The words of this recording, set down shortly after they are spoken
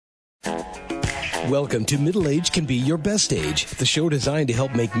Welcome to Middle Age Can Be Your Best Age, the show designed to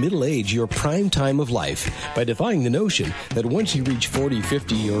help make middle age your prime time of life by defying the notion that once you reach 40,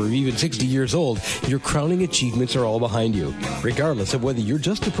 50, or even 60 years old, your crowning achievements are all behind you. Regardless of whether you're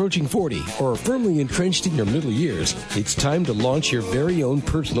just approaching 40 or firmly entrenched in your middle years, it's time to launch your very own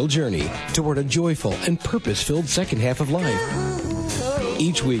personal journey toward a joyful and purpose-filled second half of life.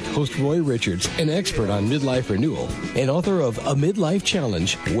 Each week, host Roy Richards, an expert on midlife renewal and author of A Midlife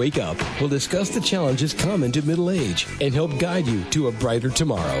Challenge, Wake Up, will discuss the challenges common to middle age and help guide you to a brighter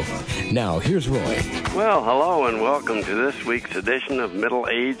tomorrow. Now, here's Roy. Well, hello and welcome to this week's edition of Middle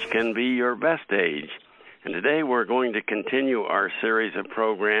Age Can Be Your Best Age. And today we're going to continue our series of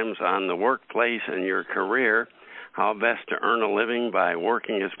programs on the workplace and your career, how best to earn a living by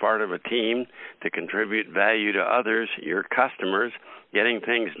working as part of a team to contribute value to others, your customers, getting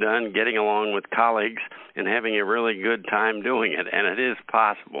things done, getting along with colleagues, and having a really good time doing it. And it is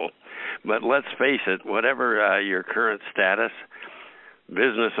possible. But let's face it, whatever your current status,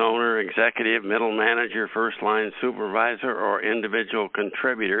 business owner, executive, middle manager, first-line supervisor, or individual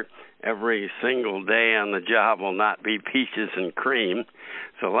contributor, every single day on the job will not be peaches and cream.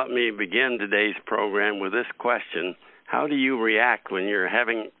 So let me begin today's program with this question. How do you react when you're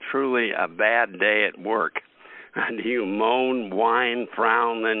having truly a bad day at work? Do you moan, whine,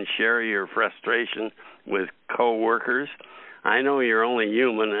 frown, then share your frustration with coworkers? I know you're only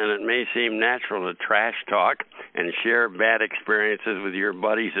human, and it may seem natural to trash talk and share bad experiences with your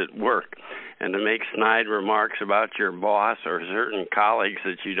buddies at work, and to make snide remarks about your boss or certain colleagues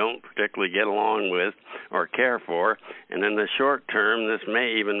that you don't particularly get along with or care for, and in the short term, this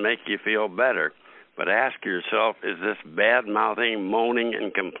may even make you feel better. But ask yourself, is this bad-mouthing, moaning,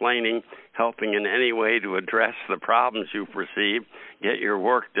 and complaining helping in any way to address the problems you perceive, get your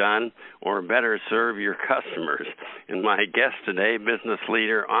work done, or better serve your customers? And my guest today, business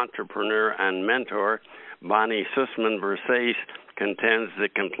leader, entrepreneur, and mentor, Bonnie Sussman-Versace, contends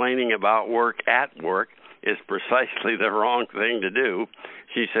that complaining about work at work is precisely the wrong thing to do.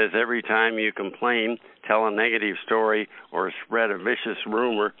 She says every time you complain, tell a negative story, or spread a vicious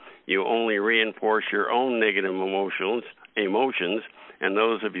rumor, you only reinforce your own negative emotions and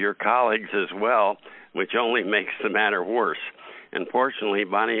those of your colleagues as well, which only makes the matter worse. Unfortunately,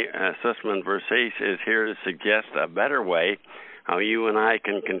 Bonnie Sussman-Versace is here to suggest a better way how you and I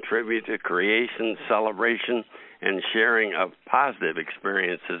can contribute to creation, celebration, and sharing of positive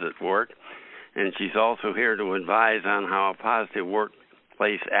experiences at work. And she's also here to advise on how a positive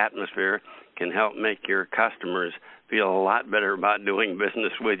workplace atmosphere can help make your customers feel a lot better about doing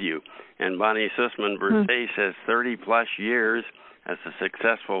business with you. And Bonnie Sussman-Versace has 30-plus years as a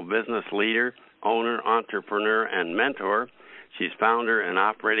successful business leader, owner, entrepreneur, and mentor. She's founder and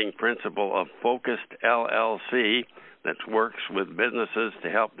operating principal of Focused LLC that works with businesses to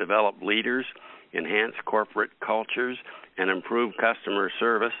help develop leaders, enhance corporate cultures, and improve customer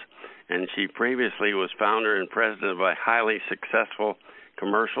service. And she previously was founder and president of a highly successful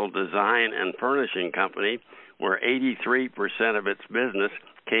commercial design and furnishing company where 83% of its business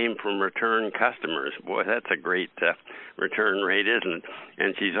came from return customers. Boy, that's a great return rate, isn't it?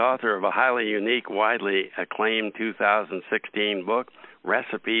 And she's author of a highly unique, widely acclaimed 2016 book,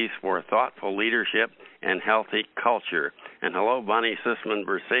 Recipes for Thoughtful Leadership and Healthy Culture. And hello, Bonnie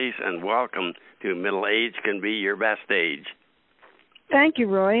Sussman-Versace, and welcome to Middle Age Can Be Your Best Age. Thank you,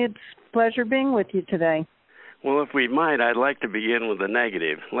 Roy. It's a pleasure being with you today. Well, if we might, I'd like to begin with a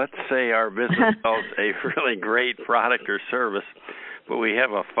negative. Let's say our business sells a really great product or service, but we have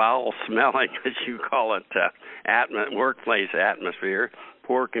a foul-smelling, as you call it, workplace atmosphere,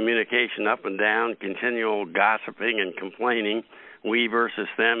 poor communication up and down, continual gossiping and complaining, we versus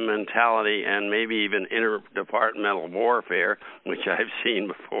them mentality, and maybe even interdepartmental warfare, which I've seen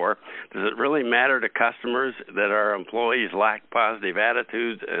before. Does it really matter to customers that our employees lack positive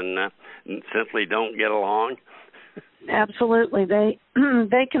attitudes and simply don't get along? Absolutely. They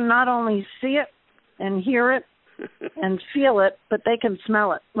can not only see it and hear it and feel it, but they can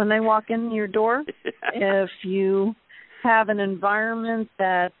smell it. When they walk in your door, if you have an environment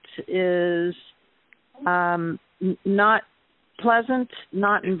that is not pleasant,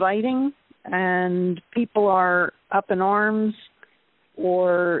 not inviting, and people are up in arms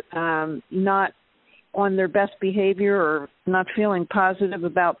or not on their best behavior or not feeling positive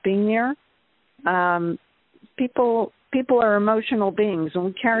about being there, people are emotional beings, and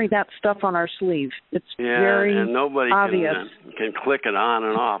we carry that stuff on our sleeve. It's very and nobody obvious. Can click it on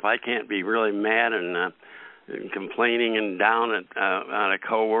and off. I can't be really mad and complaining and down at on a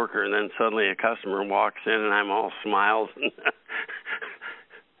coworker, and then suddenly a customer walks in and I'm all smiles.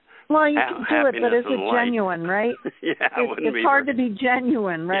 Well, you can do it, but is it genuine, right? Yeah, it's hard to be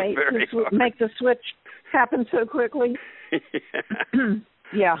genuine, right? To make the switch happen so quickly.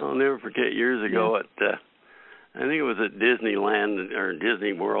 Yeah. I'll never forget years ago at, I think it was at Disneyland or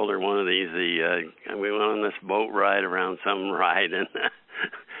Disney World or one of these. We went on this boat ride around some ride, and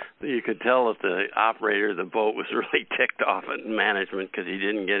you could tell that the operator of the boat was really ticked off at management because he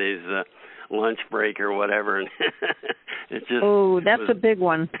didn't get his lunch break or whatever. And it just that's a big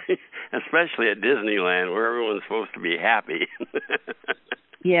one. Especially at Disneyland, where everyone's supposed to be happy.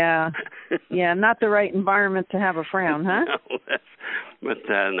 Yeah, not the right environment to have a frown, huh?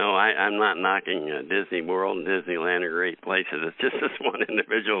 No, I'm not knocking Disney World and Disneyland are great places. It's just this one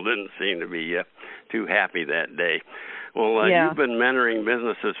individual didn't seem to be too happy that day. Well, you've been mentoring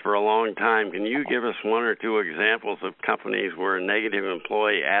businesses for a long time. Can you give us one or two examples of companies where negative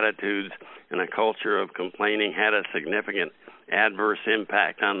employee attitudes and a culture of complaining had a significant adverse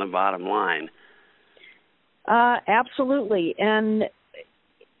impact on the bottom line? Absolutely. And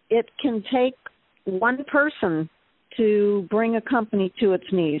it can take one person to bring a company to its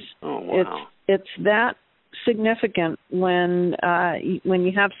knees. Oh, wow. It's that significant when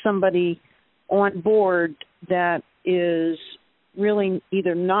you have somebody on board that is really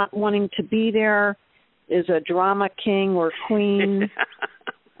either not wanting to be there, is a drama king or queen.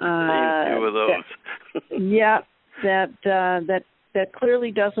 Two of those. That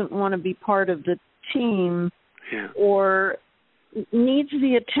clearly doesn't want to be part of the team, or needs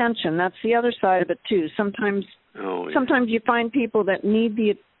the attention. That's the other side of it too. Sometimes you find people that need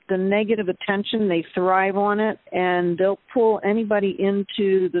the negative attention. They thrive on it, and they'll pull anybody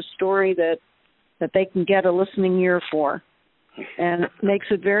into the story that they can get a listening ear for, and it makes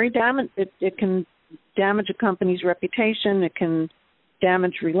it very it can damage a company's reputation. It can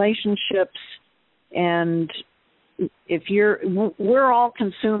damage relationships, and we're all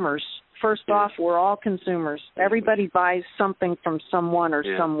consumers. First off, we're all consumers. Everybody buys something from someone or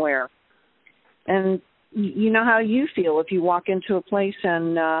somewhere. And you know how you feel if you walk into a place.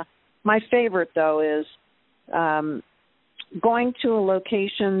 And my favorite, though, is going to a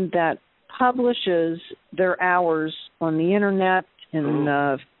location that publishes their hours on the Internet, in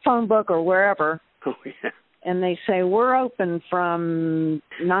the phone book or wherever. Oh, yeah. And they say, we're open from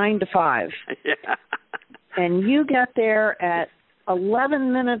 9 to 5. Yeah. And you get there at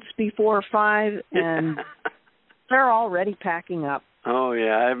 11 minutes before 5, and they're already packing up. Oh,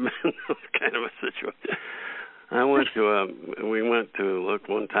 yeah, I've been in kind of a situation. We went to look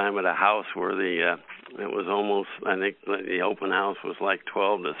one time at a house where it was almost, I think the open house was like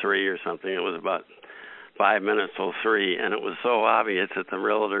 12 to 3 or something. It was about 5 minutes till 3, and it was so obvious that the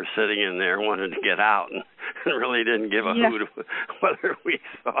realtor sitting in there wanted to get out and really didn't give a hoot whether we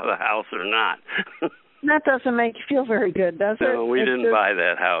saw the house or not. That doesn't make you feel very good, does it? No, we didn't buy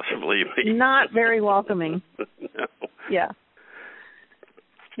that house, believe me. Not very welcoming. No. Yeah.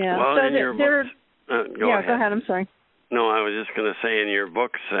 Well, so in your books, go ahead. I'm sorry. No, I was just going to say, in your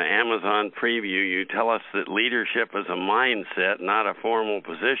book's Amazon preview, you tell us that leadership is a mindset, not a formal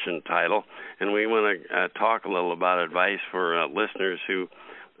position title, and we want to talk a little about advice for listeners who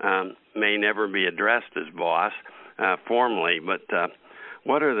may never be addressed as boss formally, but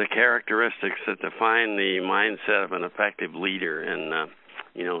what are the characteristics that define the mindset of an effective leader, and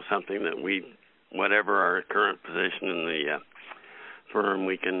something that whatever our current position in the firm,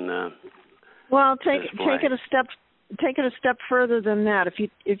 we can take it a step further than that.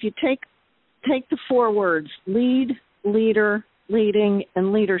 If you take the 4 words: lead, leader, leading,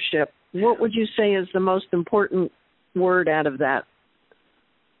 and leadership, what would you say is the most important word out of that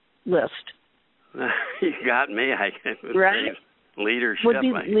list? You got me. Right? Leadership. Would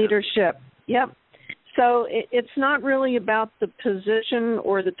be leadership. Yep. So it's not really about the position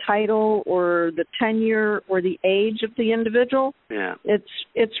or the title or the tenure or the age of the individual. Yeah.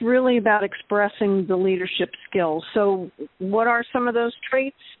 It's really about expressing the leadership skills. So what are some of those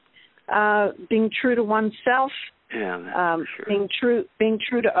traits? Being true to oneself. Yeah, for sure. Being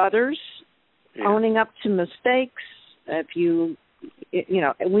true to others. Yeah. Owning up to mistakes.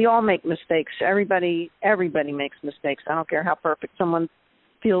 We all make mistakes. Everybody makes mistakes. I don't care how perfect someone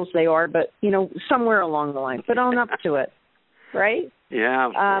feels they are, but somewhere along the line. But own up to it, right? Yeah,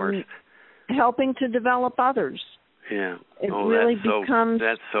 of course. Helping to develop others. Yeah.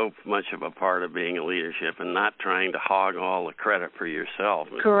 That's so much of a part of being a leadership, and not trying to hog all the credit for yourself.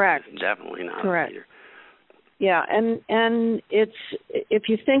 Correct. It's definitely not correct. A leader. Yeah, and it's, if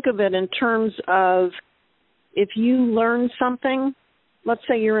you think of it in terms of, if you learn something, let's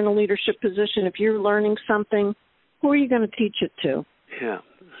say you're in a leadership position, if you're learning something, who are you going to teach it to? Yeah.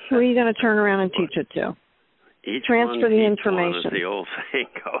 Who are you going to turn around and teach it to? Each transfer one the teach information. One, as the old saying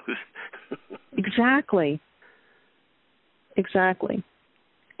goes. Exactly.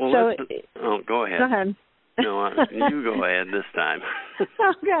 Well, so, go ahead. Go ahead. No, you go ahead this time.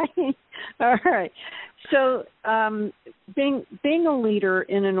 Okay. All right. So, being a leader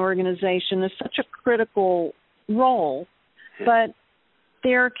in an organization is such a critical role, but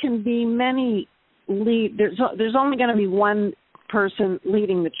there can be many there's only going to be one person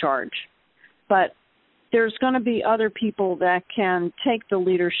leading the charge, but there's going to be other people that can take the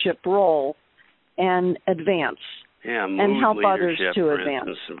leadership role and advance. Yeah, mood and help others leadership, to for advance.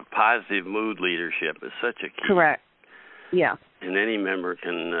 Instance, positive mood leadership is such a key. Correct. Yeah. And any member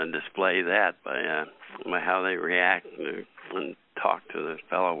can display that by how they react and talk to their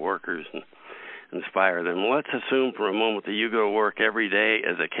fellow workers and inspire them. Well, let's assume for a moment that you go to work every day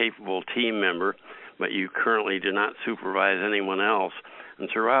as a capable team member, but you currently do not supervise anyone else. And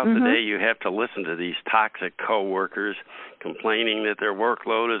throughout the day, you have to listen to these toxic coworkers complaining that their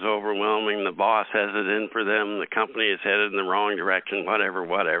workload is overwhelming, the boss has it in for them, the company is headed in the wrong direction,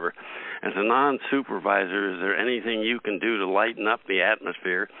 whatever. As a non-supervisor, is there anything you can do to lighten up the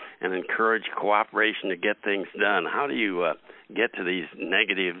atmosphere and encourage cooperation to get things done? How do you get to these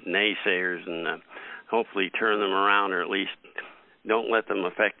negative naysayers and hopefully turn them around, or at least don't let them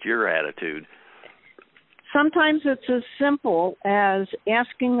affect your attitude? Sometimes it's as simple as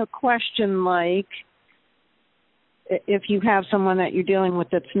asking a question like, if you have someone that you're dealing with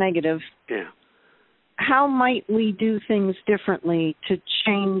that's negative, how might we do things differently to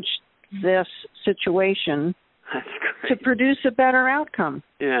change this situation to produce a better outcome?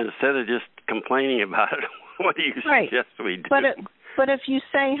 Yeah, instead of just complaining about it, what do you suggest we do? But if you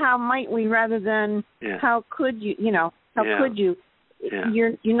say, how might we, rather than how could you, could you,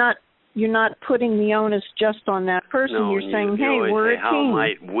 you're not putting the onus just on that person. No, you're saying, hey, we're a team. How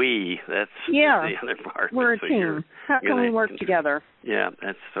might we? That's the other part. We're a team. How can we work together? Yeah,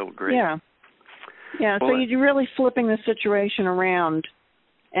 that's so great. Yeah. Well, so you're really flipping the situation around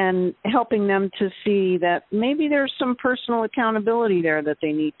and helping them to see that maybe there's some personal accountability there that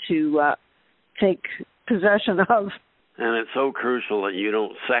they need to take possession of. And it's so crucial that you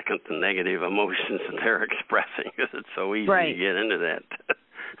don't second the negative emotions that they're expressing, because it's so easy to get into that.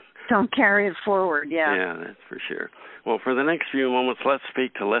 Don't carry it forward, Yeah, that's for sure. Well, for the next few moments, let's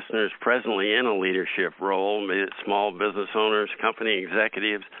speak to listeners presently in a leadership role, be it small business owners, company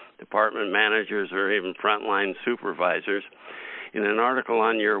executives, department managers, or even frontline supervisors. In an article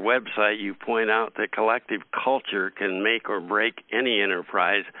on your website, you point out that collective culture can make or break any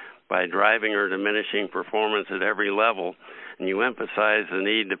enterprise by driving or diminishing performance at every level. And you emphasize the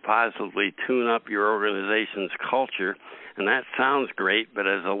need to positively tune up your organization's culture. And that sounds great, but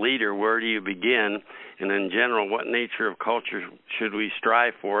as a leader, where do you begin? And in general, what nature of culture should we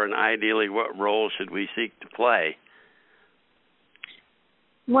strive for? And ideally, what role should we seek to play?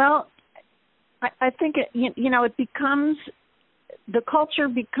 Well, I think it becomes, the culture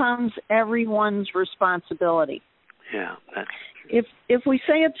becomes everyone's responsibility. Yeah, that's if we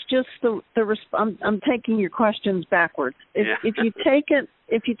say it's just I'm taking your questions backwards. If you take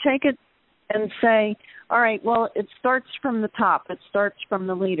it and say, all right, well, it starts from the top. It starts from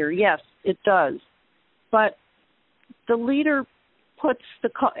the leader. Yes, it does. But the leader puts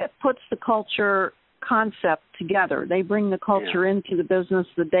the culture concept together. They bring the culture into the business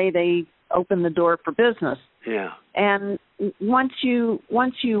the day they open the door for business. Yeah. And once you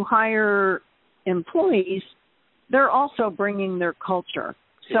hire employees, they're also bringing their culture.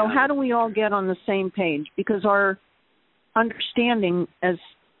 So how do we all get on the same page? Because our understanding as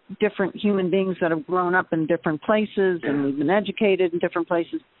different human beings that have grown up in different places and we've been educated in different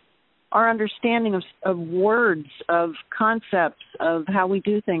places, our understanding of words, of concepts, of how we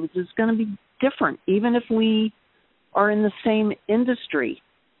do things is going to be different. Even if we are in the same industry,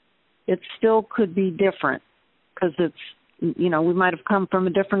 it still could be different because it's, we might have come from a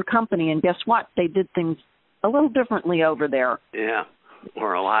different company, and guess what? They did things a little differently over there. Yeah,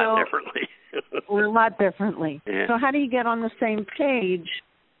 or a lot differently. Or a lot differently. Yeah. So how do you get on the same page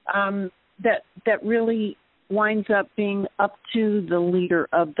that really winds up being up to the leader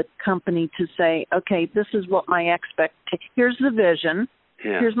of the company to say, okay, this is what my expectation, here's the vision,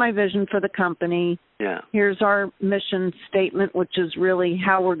 here's my vision for the company, here's our mission statement, which is really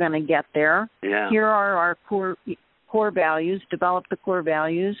how we're going to get there. Here are our core values, develop the core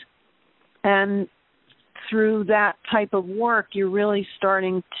values, and through that type of work, you're really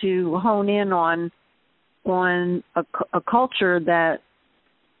starting to hone in on a culture that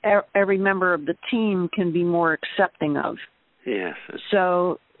every member of the team can be more accepting of. Yes.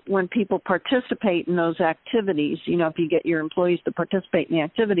 So when people participate in those activities, if you get your employees to participate in the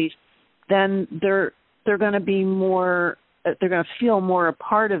activities, then they're they're going to be more, they're going to feel more a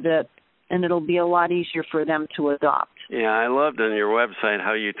part of it, and it'll be a lot easier for them to adopt. Yeah, I loved on your website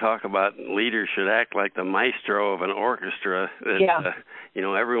how you talk about leaders should act like the maestro of an orchestra. That,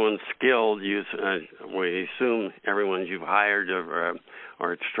 everyone's skilled. We assume everyone you've hired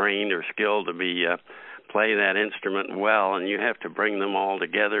or trained or skilled to be play that instrument well, and you have to bring them all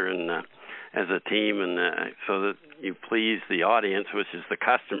together and as a team, and so that you please the audience, which is the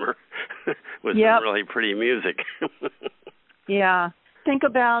customer, with some really pretty music. Yeah, think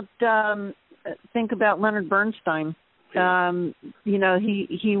about Leonard Bernstein. He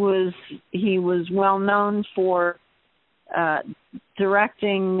was well known for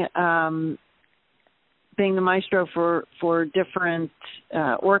directing, being the maestro for different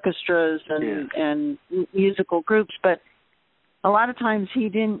orchestras and musical groups, but a lot of times he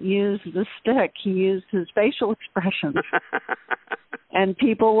didn't use the stick. He used his facial expressions. And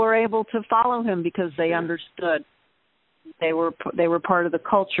people were able to follow him because they understood. They were part of the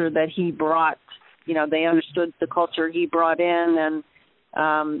culture that he brought. They understood the culture he brought in,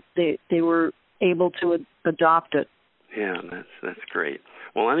 and they were able to adopt it. Yeah, that's great.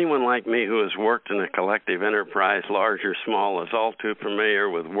 Well, anyone like me who has worked in a collective enterprise, large or small, is all too familiar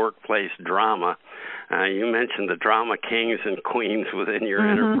with workplace drama. You mentioned the drama kings and queens within your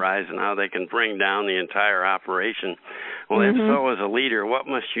enterprise and how they can bring down the entire operation. Well, if so, as a leader, what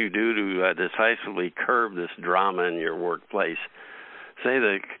must you do to decisively curb this drama in your workplace? Say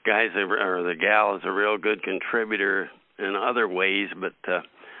the guy or the gal is a real good contributor in other ways, but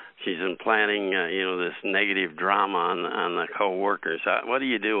she's implanting, this negative drama on the coworkers. What do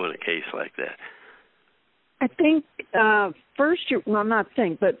you do in a case like that? I think first you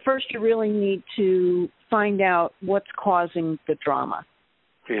really need to find out what's causing the drama.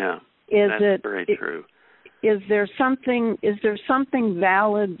 Yeah, that's very true. Is there something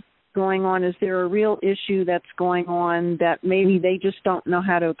valid going on? Is there a real issue that's going on that maybe they just don't know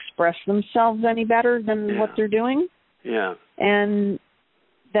how to express themselves any better than what they're doing? Yeah. And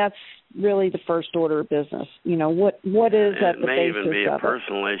that's really the first order of business. What is at the basis of it? It may even be a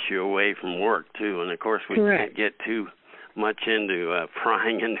personal issue away from work, too. And, of course, we can't get too much into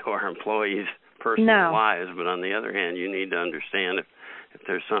prying into our employees' personal lives. But on the other hand, you need to understand if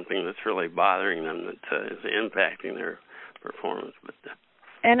there's something that's really bothering them that is impacting their performance.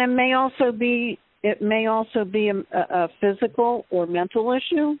 And it may also be a physical or mental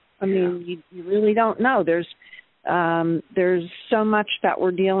issue. I mean, you really don't know. There's so much that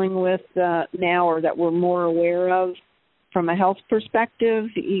we're dealing with now, or that we're more aware of from a health perspective.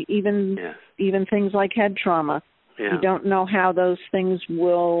 Even things like head trauma. Yeah. You don't know how those things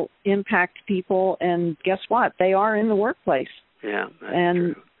will impact people, and guess what? They are in the workplace. Yeah, that's true.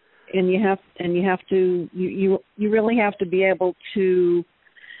 And you really have to be able to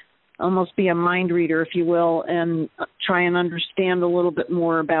almost be a mind reader, if you will, and try and understand a little bit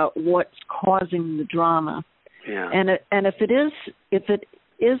more about what's causing the drama. Yeah. And if it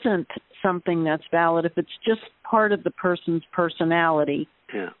isn't something that's valid, if it's just part of the person's personality,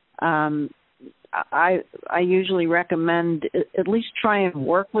 I usually recommend at least try and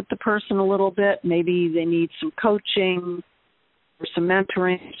work with the person a little bit. Maybe they need some coaching or some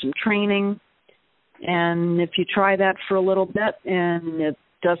mentoring, some training. And if you try that for a little bit and it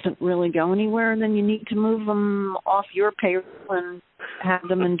doesn't really go anywhere, then you need to move them off your payroll and have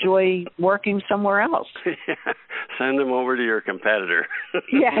them enjoy working somewhere else. Send them over to your competitor.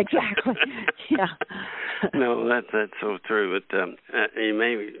 Yeah, exactly. Yeah. No, that's so true. But you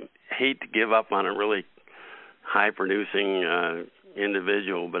may hate to give up on a really high-producing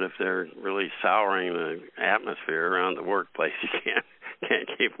individual, but if they're really souring the atmosphere around the workplace, you can't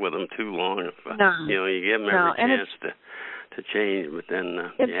keep with them too long. You give them every chance to change, but then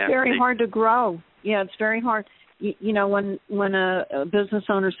it's very hard to grow. Yeah, it's very hard. When a business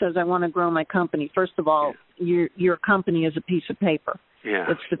owner says, "I want to grow my company," first of all, your company is a piece of paper. Yeah,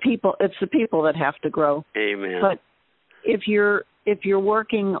 it's the people that have to grow. Amen. But if you're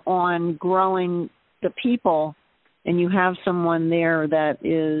working on growing the people, and you have someone there that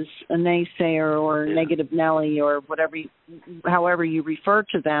is a naysayer or negative Nelly or whatever, however you refer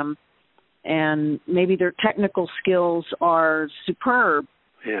to them, and maybe their technical skills are superb.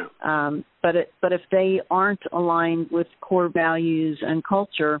 Yeah. But if they aren't aligned with core values and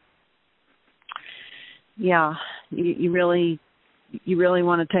culture, you really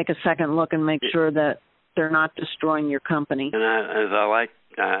want to take a second look and make sure that they're not destroying your company. And I like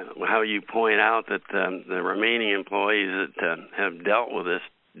how you point out that the remaining employees that have dealt with this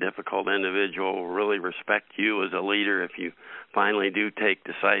difficult individual really respect you as a leader if you finally do take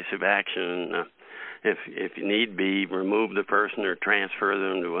decisive action. If need be, remove the person or transfer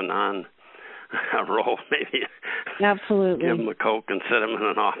them to a a role, maybe. Absolutely. Give them a Coke and sit them in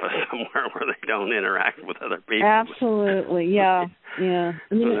an office somewhere where they don't interact with other people. Absolutely, yeah. I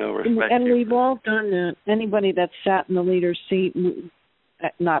mean, and we've all done that. Anybody that's sat in the leader's seat,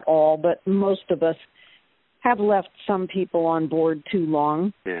 not all, but most of us, have left some people on board too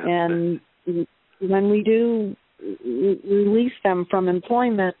long. Yeah. And when we do release them from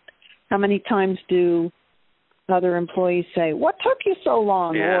employment, how many times do other employees say, "What took you so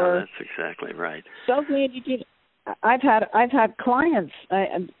long?" Yeah, or, that's exactly right. "So glad you did." I've had clients.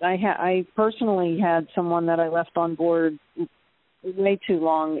 I personally had someone that I left on board way too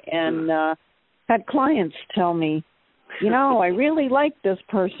long, and had clients tell me, I really liked this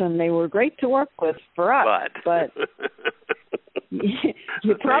person. They were great to work with for us, but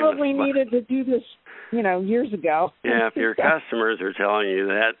you probably needed to do this, years ago. Yeah, if your customers are telling you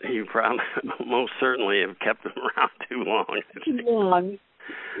that, you probably most certainly have kept them around too long. Too long.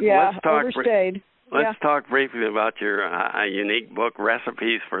 Yeah, overstayed. Let's talk briefly about your unique book,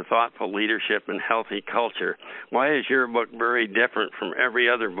 Recipes for Thoughtful Leadership and Healthy Culture. Why is your book very different from every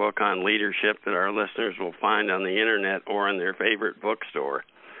other book on leadership that our listeners will find on the Internet or in their favorite bookstore?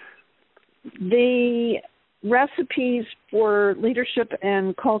 The recipes for leadership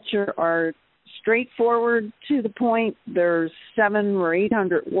and culture are straightforward, to the point. There's 700 or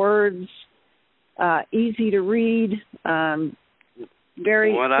 800 words, easy to read,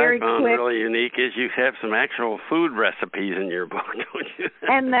 very what very I found quick. Really unique is you have some actual food recipes in your book, don't you?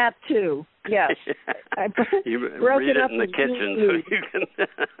 And that too, yes. Yeah. You broke read it up in the kitchen so you can.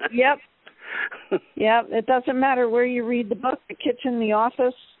 Yep. It doesn't matter where you read the book, the kitchen, the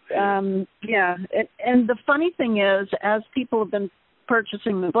office. And the funny thing is, as people have been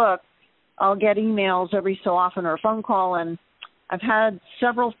purchasing the book, I'll get emails every so often or a phone call, and I've had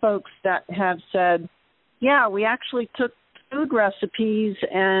several folks that have said, "Yeah, we actually took food recipes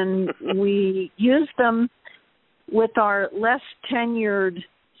and we used them with our less tenured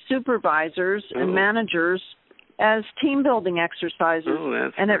supervisors and managers as team building exercises."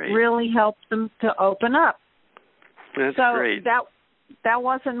 And great. It really helped them to open up. That's so great. That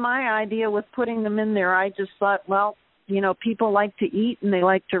wasn't my idea with putting them in there. I just thought, people like to eat and they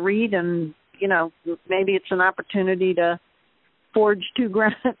like to read, and maybe it's an opportunity to forge two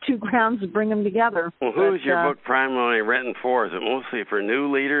grounds and bring them together. Well, who's your book primarily written for? Is it mostly for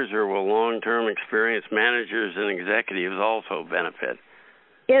new leaders, or will long-term experienced managers and executives also benefit?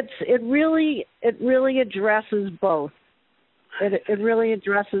 It really addresses both. It really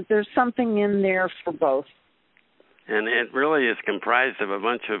addresses. There's something in there for both. And it really is comprised of a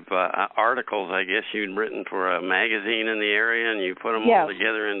bunch of articles, I guess, you'd written for a magazine in the area, and you put them all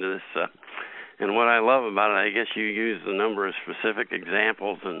together into this. And what I love about it, I guess you use the number of specific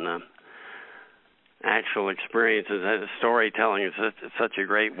examples and actual experiences. Storytelling is such a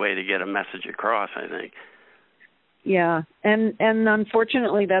great way to get a message across, I think. Yeah, and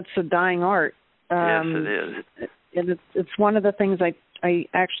unfortunately, that's a dying art. Yes, it is. And it's one of the things I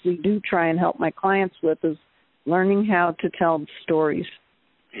actually do try and help my clients with, is learning how to tell stories.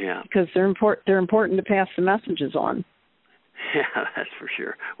 Yeah. Because they're important to pass the messages on. Yeah, that's for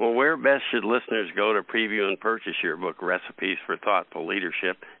sure. Well, where best should listeners go to preview and purchase your book, Recipes for Thoughtful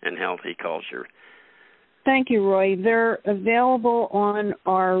Leadership and Healthy Culture? Thank you, Roy. They're available on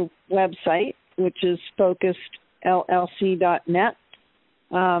our website, which is focusedllc.net.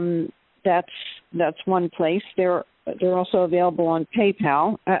 That's one place. They're also available on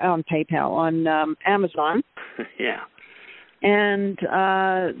PayPal, on Amazon. Yeah. And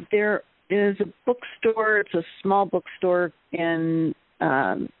there is a bookstore. It's a small bookstore in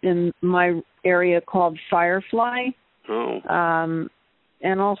my area called Firefly. Oh.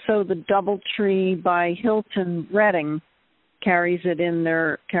 And also the DoubleTree by Hilton Reading carries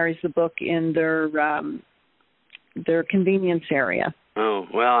the book in their convenience area. Oh,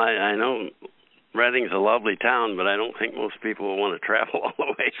 well, I know Reading's a lovely town, but I don't think most people will want to travel all the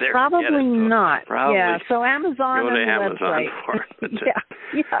way there. Probably not. Probably yeah, so Amazon go to and the Amazon website. for it. Yeah.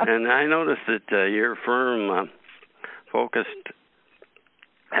 And I noticed that your firm, Focused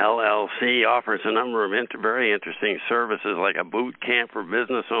LLC, offers a number of very interesting services, like a boot camp for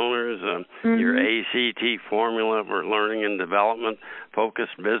business owners, your ACT formula for learning and development,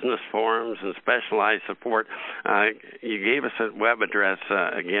 focused business forums, and specialized support. You gave us a web address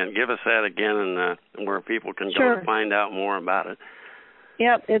again. Give us that again, and where people can go to find out more about it.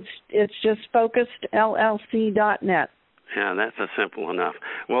 Yep, it's just focusedllc.net. Yeah, that's simple enough.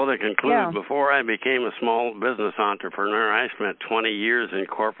 Well, to conclude, before I became a small business entrepreneur, I spent 20 years in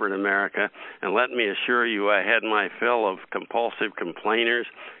corporate America, and let me assure you I had my fill of compulsive complainers,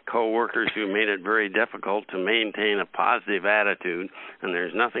 coworkers who made it very difficult to maintain a positive attitude, and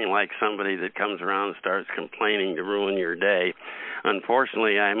there's nothing like somebody that comes around and starts complaining to ruin your day.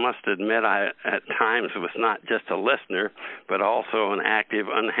 Unfortunately, I must admit I at times was not just a listener, but also an active,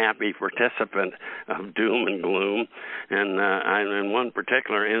 unhappy participant of doom and gloom. And in one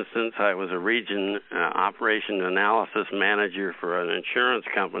particular instance, I was a region operation analysis manager for an insurance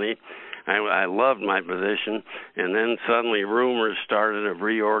company. I loved my position, and then suddenly rumors started of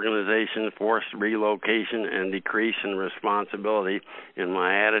reorganization, forced relocation, and decrease in responsibility, and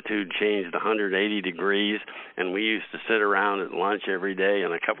my attitude changed 180 degrees, and we used to sit around at lunch every day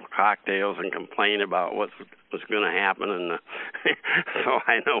and a couple of cocktails and complain about what was going to happen, and so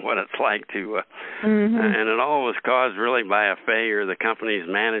I know what it's like to, and it all was caused really by a failure of the company's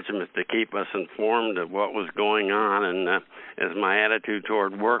management to keep us informed of what was going on, and as my attitude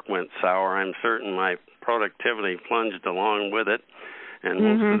toward work went sour, I'm certain my productivity plunged along with it, and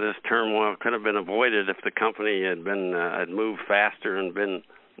most of this turmoil could have been avoided if the company had moved faster and been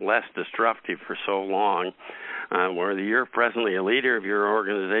less disruptive for so long. Whether you're presently a leader of your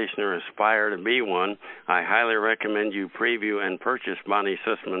organization or aspire to be one, I highly recommend you preview and purchase Bonnie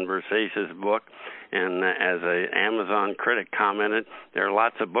Sussman Versace's book. And as an Amazon critic commented, there are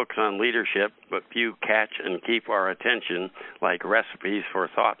lots of books on leadership, but few catch and keep our attention, like Recipes for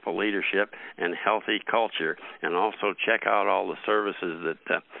Thoughtful Leadership and Healthy Culture. And also check out all the services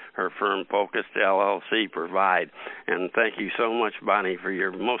that her firm, Focused LLC, provide. And thank you so much, Bonnie, for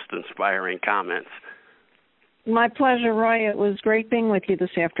your most inspiring comments. My pleasure, Roy. It was great being with you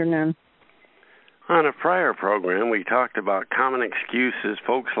this afternoon. On a prior program, we talked about common excuses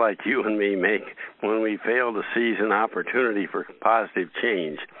folks like you and me make when we fail to seize an opportunity for positive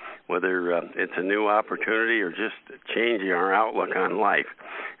change, whether it's a new opportunity or just changing our outlook on life.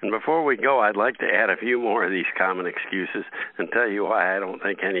 And before we go, I'd like to add a few more of these common excuses and tell you why I don't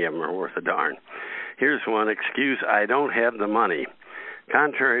think any of them are worth a darn. Here's one excuse: I don't have the money.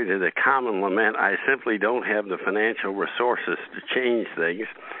 Contrary to the common lament, I simply don't have the financial resources to change things.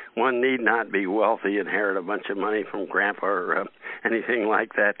 One need not be wealthy, inherit a bunch of money from grandpa or anything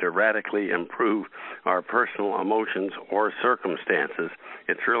like that to radically improve our personal emotions or circumstances.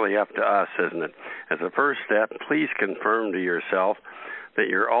 It's really up to us, isn't it? As a first step, please confirm to yourself that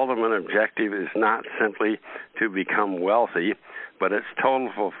your ultimate objective is not simply to become wealthy, but it's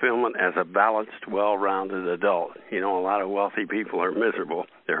total fulfillment as a balanced, well-rounded adult. You know, a lot of wealthy people are miserable.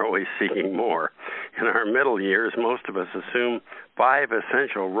 They're always seeking more. In our middle years, most of us assume 5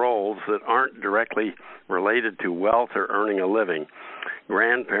 essential roles that aren't directly related to wealth or earning a living: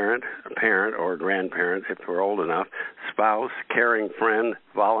 grandparent, parent or grandparent if we're old enough, spouse, caring friend,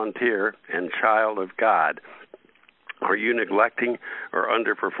 volunteer, and child of God. Are you neglecting or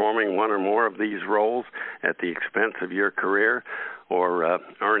underperforming one or more of these roles at the expense of your career or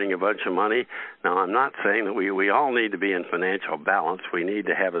earning a bunch of money? Now, I'm not saying that we all need to be in financial balance. We need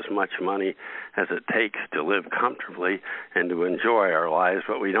to have as much money as it takes to live comfortably and to enjoy our lives,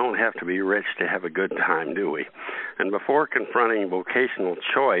 but we don't have to be rich to have a good time, do we? And before confronting vocational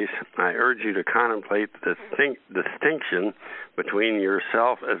choice, I urge you to contemplate the distinction between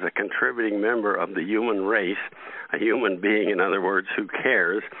yourself as a contributing member of the human race, a human being, in other words, who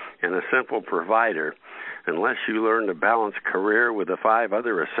cares, and a simple provider. Unless you learn to balance career with the 5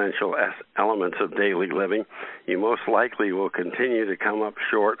 other essential elements of daily living, you most likely will continue to come up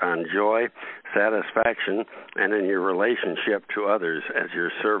short on joy, satisfaction, and in your relationship to others as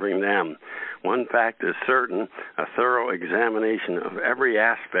you're serving them. One fact is certain: a thorough examination of every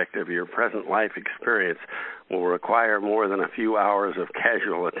aspect of your present life experience will require more than a few hours of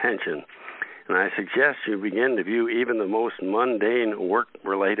casual attention. And I suggest you begin to view even the most mundane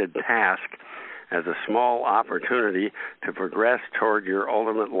work-related task as a small opportunity to progress toward your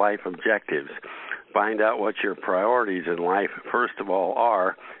ultimate life objectives. Find out what your priorities in life, first of all,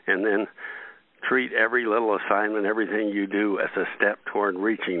 are, and then treat every little assignment, everything you do, as a step toward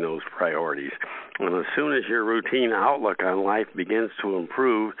reaching those priorities. And as soon as your routine outlook on life begins to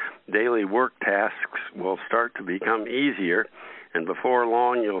improve, daily work tasks will start to become easier, and before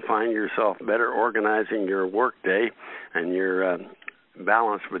long you'll find yourself better organizing your work day and your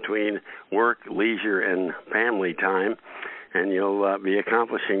balance between work, leisure, and family time, and you'll be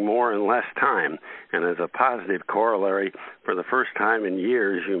accomplishing more in less time. And as a positive corollary, for the first time in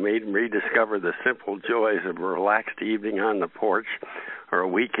years, you may rediscover the simple joys of a relaxed evening on the porch or a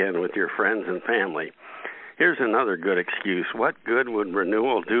weekend with your friends and family. Here's another good excuse. What good would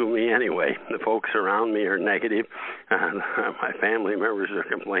renewal do me anyway? The folks around me are negative. My family members are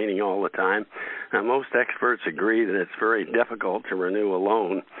complaining all the time. Most experts agree that it's very difficult to renew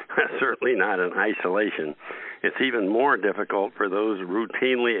alone, certainly not in isolation. It's even more difficult for those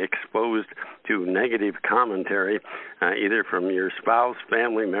routinely exposed to negative commentary, either from your spouse,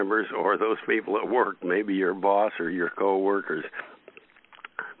 family members, or those people at work, maybe your boss or your co-workers.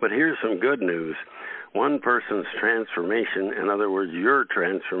 But here's some good news. One person's transformation, in other words, your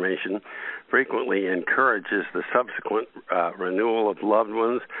transformation, frequently encourages the subsequent renewal of loved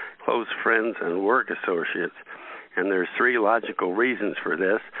ones, close friends, and work associates. And there's 3 logical reasons for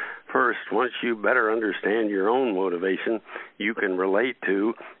this. First, once you better understand your own motivation, you can relate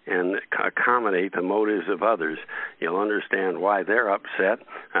to and accommodate the motives of others. You'll understand why they're upset,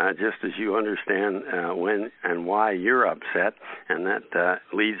 just as you understand when and why you're upset, and that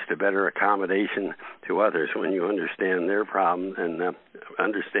leads to better accommodation to others when you understand their problem and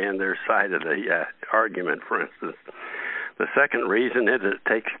understand their side of the argument, for instance. The second reason is it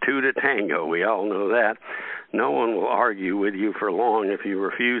takes 2 to tango. We all know that. No one will argue with you for long if you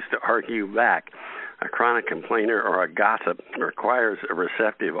refuse to argue back. A chronic complainer or a gossip requires a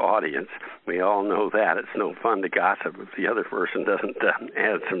receptive audience. We all know that. It's no fun to gossip if the other person doesn't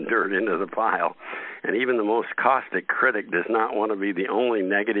add some dirt into the pile. And even the most caustic critic does not want to be the only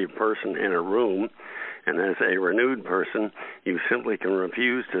negative person in a room. And as a renewed person, you simply can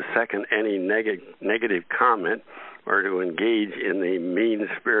refuse to second any negative comment or to engage in the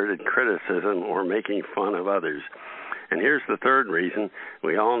mean-spirited criticism or making fun of others. And here's the third reason.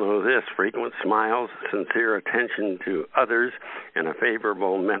 We all know this. Frequent smiles, sincere attention to others, and a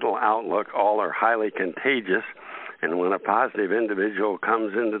favorable mental outlook all are highly contagious. And when a positive individual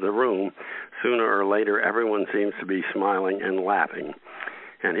comes into the room, sooner or later everyone seems to be smiling and laughing.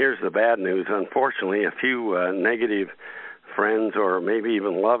 And here's the bad news. Unfortunately, a few negative friends or maybe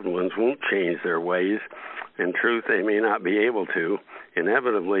even loved ones won't change their ways. In truth, they may not be able to.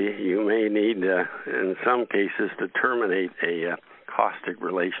 Inevitably, you may need, in some cases, to terminate a caustic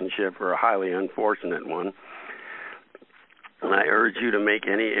relationship or a highly unfortunate one. And I urge you to make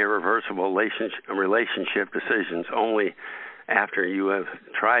any irreversible relationship decisions only after you have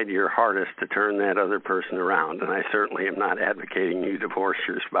tried your hardest to turn that other person around. And I certainly am not advocating you divorce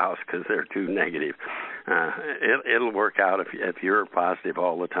your spouse because they're too negative. It'll work out if you're positive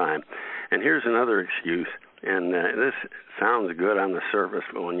all the time. And here's another excuse. And this sounds good on the surface,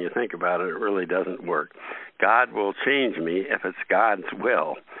 but when you think about it, it really doesn't work. God will change me if it's God's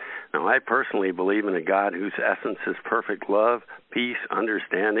will. Now, I personally believe in a God whose essence is perfect love, peace,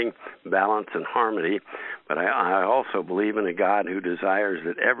 understanding, balance, and harmony. But I also believe in a God who desires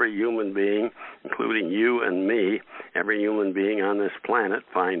that every human being, including you and me, every human being on this planet,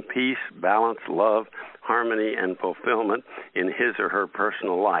 find peace, balance, love, harmony, and fulfillment in his or her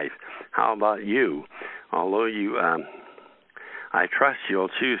personal life. How about you? Although I trust you'll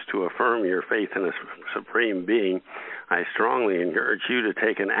choose to affirm your faith in a supreme being, I strongly encourage you to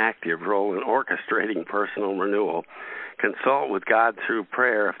take an active role in orchestrating personal renewal. Consult with God through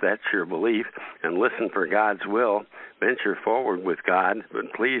prayer if that's your belief, and listen for God's will. Venture forward with God,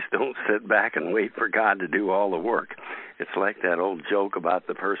 but please don't sit back and wait for God to do all the work. It's like that old joke about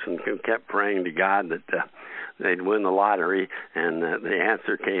the person who kept praying to God that they'd win the lottery, and the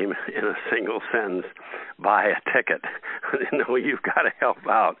answer came in a single sentence: buy a ticket. No, you've got to help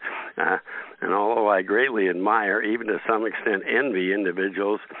out. And although I greatly admire, even to some extent envy,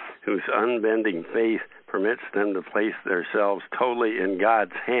 individuals whose unbending faith permits them to place themselves totally in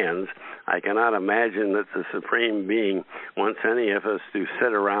God's hands, I cannot imagine that the Supreme Being wants any of us to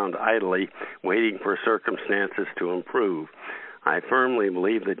sit around idly waiting for circumstances to improve. I firmly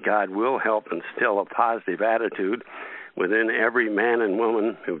believe that God will help instill a positive attitude within every man and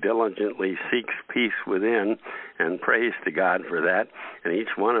woman who diligently seeks peace within and prays to God for that. And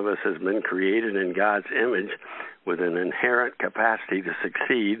each one of us has been created in God's image with an inherent capacity to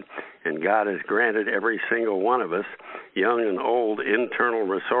succeed, and God has granted every single one of us, young and old, internal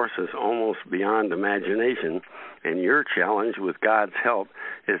resources almost beyond imagination. And your challenge with God's help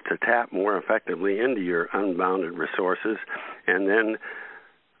is to tap more effectively into your unbounded resources and then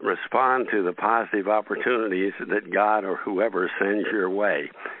respond to the positive opportunities that God or whoever sends your way.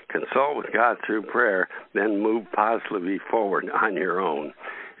 Consult with God through prayer, then move positively forward on your own.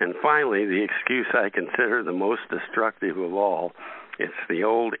 And finally, the excuse I consider the most destructive of all, it's the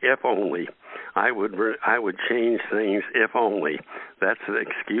old if only. I would change things if only. That's the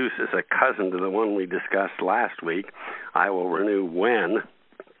excuse is a cousin to the one we discussed last week. I will renew when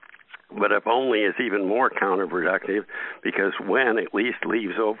But if only is even more counterproductive, because when at least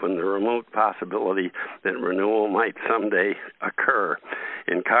leaves open the remote possibility that renewal might someday occur.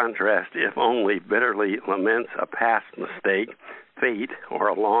 In contrast, if only bitterly laments a past mistake, fate, or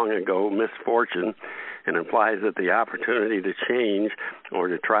a long ago misfortune, and implies that the opportunity to change or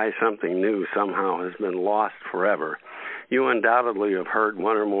to try something new somehow has been lost forever. You undoubtedly have heard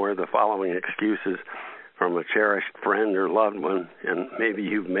one or more of the following excuses from a cherished friend or loved one, and maybe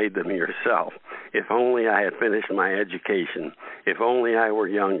you've made them yourself. If only I had finished my education. If only I were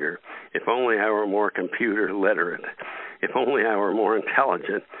younger. If only I were more computer literate. If only I were more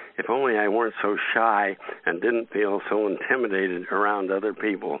intelligent. If only I weren't so shy and didn't feel so intimidated around other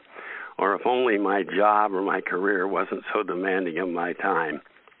people. Or if only my job or my career wasn't so demanding of my time.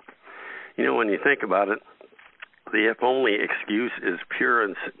 You know, when you think about it, the if only excuse is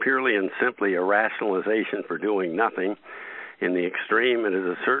purely and simply a rationalization for doing nothing. In the extreme, it is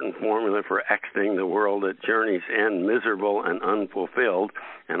a certain formula for exiting the world at journey's end miserable and unfulfilled,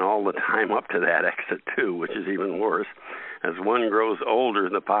 and all the time up to that exit too, which is even worse. As one grows older,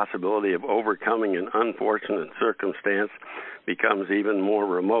 the possibility of overcoming an unfortunate circumstance becomes even more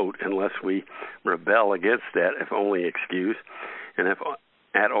remote unless we rebel against that if only excuse. And if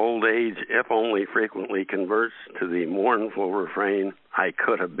at old age, if only frequently converts to the mournful refrain, I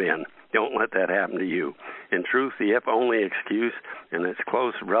could have been. Don't let that happen to you. In truth, the if only excuse and its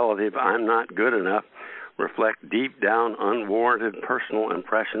close relative, I'm not good enough, reflect deep down unwarranted personal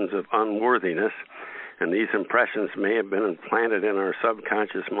impressions of unworthiness. And these impressions may have been implanted in our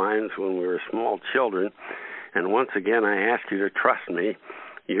subconscious minds when we were small children. And once again, I ask you to trust me.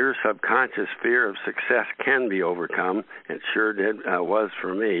 Your subconscious fear of success can be overcome. It sure was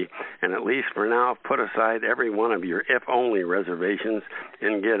for me. And at least for now, put aside every one of your if-only reservations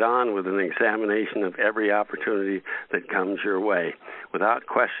and get on with an examination of every opportunity that comes your way. Without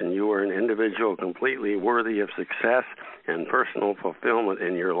question, you are an individual completely worthy of success and personal fulfillment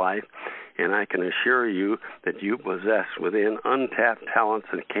in your life. And I can assure you that you possess within untapped talents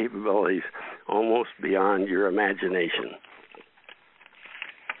and capabilities almost beyond your imagination.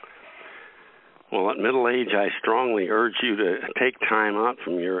 Well, at middle age, I strongly urge you to take time out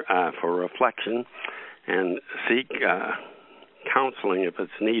from your for reflection and seek counseling if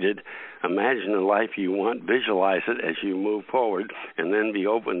it's needed. Imagine the life you want, visualize it as you move forward, and then be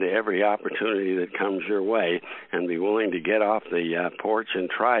open to every opportunity that comes your way, and be willing to get off the porch and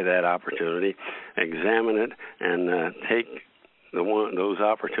try that opportunity, examine it, and take those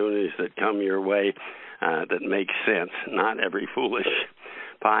opportunities that come your way that make sense, not every foolish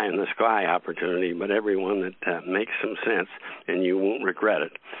pie-in-the-sky opportunity, but everyone that makes some sense, and you won't regret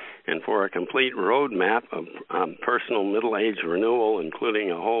it. And for a complete roadmap of personal middle-age renewal,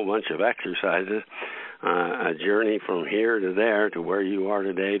 including a whole bunch of exercises, a journey from here to there to where you are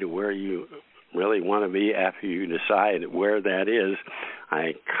today to where you really want to be after you decide where that is,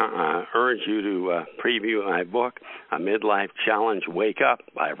 I urge you to preview my book, A Midlife Challenge Wake Up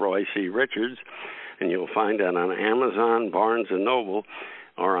by Roy C. Richards, and you'll find it on Amazon, Barnes & Noble,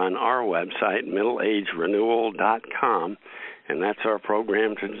 or on our website, middleagerenewal.com. And that's our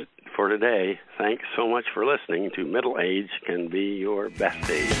program for today. Thanks so much for listening to Middle Age Can Be Your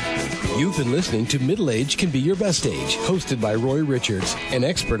Best Age. You've been listening to Middle Age Can Be Your Best Age, hosted by Roy Richards, an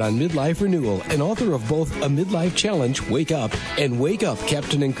expert on midlife renewal and author of both A Midlife Challenge, Wake Up, and Wake Up,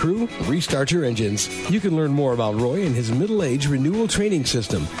 Captain and Crew, Restart Your Engines. You can learn more about Roy and his Middle Age Renewal Training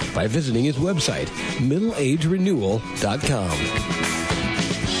System by visiting his website, middleagerenewal.com.